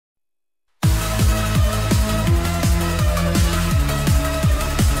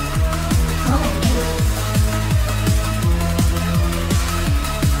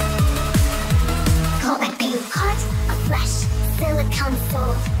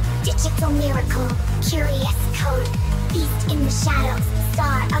magical miracle, curious code, beast in the shadows,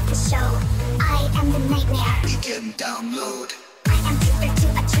 star of the show. I am the nightmare. Begin download. I am deeper to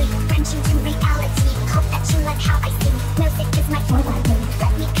a tree, branching to reality. Hope that you like how I sing. Music is my forte.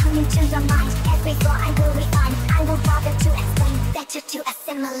 Let me come into your mind. Every flaw I will refine. I will bother to explain, better to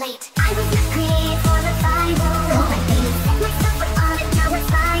assimilate. I was not created for the Bible. Set myself on a downward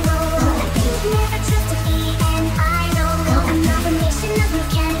spiral. Never trust to be an idol. I'm not a nation of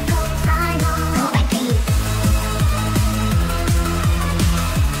mechanical primal.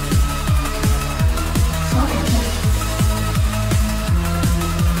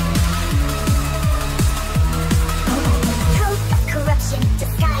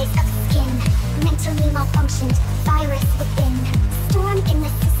 Disguise of skin, mentally malfunctioned, virus within, storm in the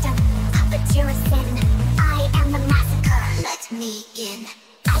system, puppeteer of sin. I am the massacre, Let me in.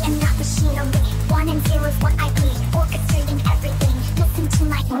 I am not machinery, 1 and 0 is what I bleed, orchestrating everything, listen to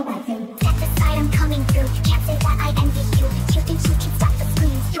my set aside, I'm coming through, can't say that I envy you, you think you can stop the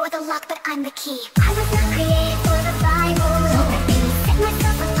screams, you're the lock but I'm the key. I was not created for the Bible, set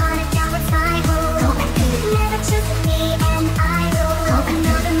myself upon a downward spiral, never choose to be an idol.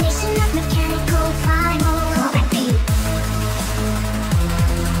 Another nation of mechanical primal.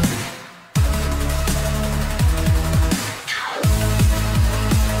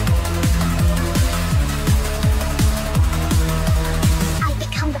 I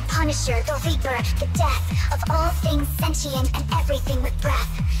become the Punisher, the Reaper, the death of all things sentient and everything with breath.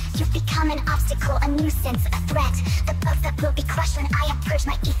 You've become an obstacle, a nuisance, a threat. The bugs that will be crushed when I have purged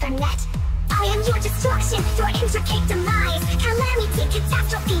my ethernet. I am your destruction, your intricate demise. Calamity,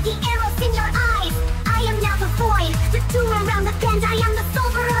 catastrophe, the arrows in your eyes. I am now the void, the doom around the bend. I am the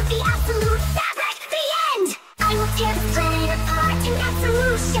solver of the absolute fabric, the end. I will tear this planet apart in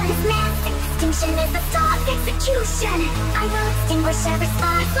absolution. This mass extinction is the star of execution. I will extinguish every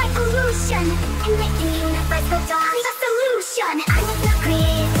spark like pollution and make the universe go dark. The solution.